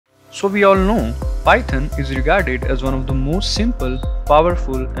So we all know Python is regarded as one of the most simple,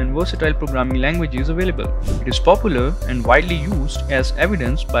 powerful and versatile programming languages available. It is popular and widely used as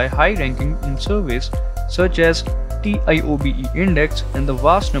evidenced by high ranking in surveys such as TIOBE Index and the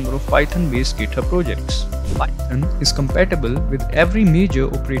vast number of Python-based GitHub projects. Python is compatible with every major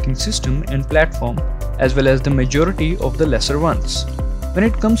operating system and platform as well as the majority of the lesser ones. When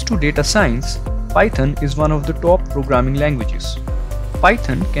it comes to data science, Python is one of the top programming languages.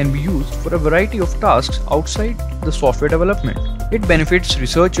 Python can be used for a variety of tasks outside the software development. It benefits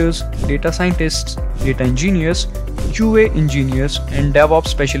researchers, data scientists, data engineers, QA engineers, and DevOps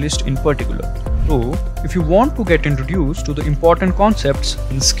specialists in particular. So, if you want to get introduced to the important concepts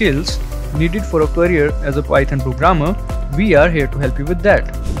and skills needed for a career as a Python programmer, we are here to help you with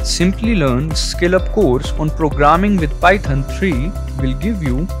that. Simplilearn SkillUp course on programming with Python 3 will give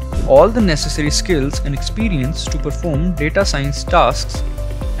you all the necessary skills and experience to perform data science tasks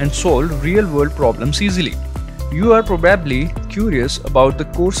and solve real-world problems easily. You are probably curious about the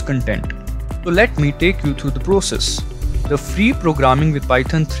course content, so let me take you through the process. The free Programming with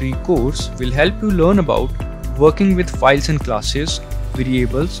Python 3 course will help you learn about working with files and classes,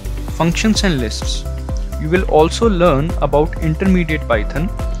 variables, functions and lists. You will also learn about intermediate Python,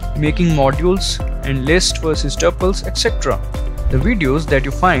 making modules and lists versus tuples, etc. The videos that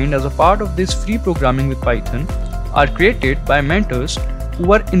you find as a part of this free Programming with Python are created by mentors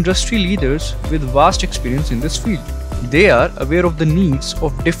who are industry leaders with vast experience in this field. They are aware of the needs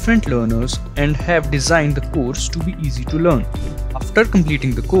of different learners and have designed the course to be easy to learn. After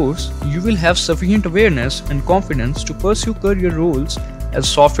completing the course, you will have sufficient awareness and confidence to pursue career roles as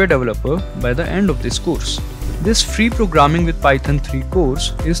software developer by the end of this course. This free Programming with Python 3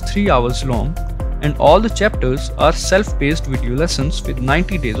 course is 3 hours long, and all the chapters are self-paced video lessons with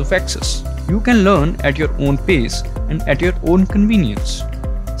 90 days of access. You can learn at your own pace and at your own convenience.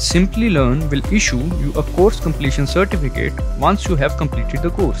 Simplilearn will issue you a course completion certificate once you have completed the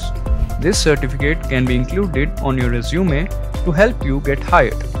course. This certificate can be included on your resume to help you get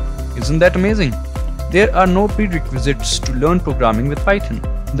hired. Isn't that amazing? There are no prerequisites to learn programming with Python.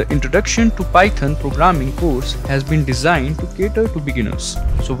 The Introduction to Python programming course has been designed to cater to beginners.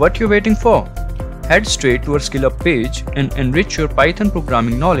 So what you're waiting for? Head straight to our SkillUp page and enrich your Python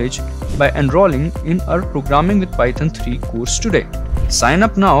programming knowledge by enrolling in our Programming with Python 3 course today. Sign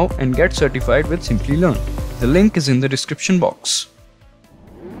up now and get certified with Simplilearn. The link is in the description box.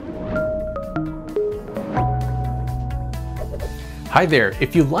 Hi there,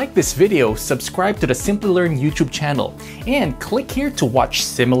 if you like this video, subscribe to the Simplilearn YouTube channel and click here to watch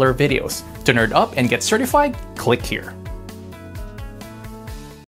similar videos. To nerd up and get certified, click here.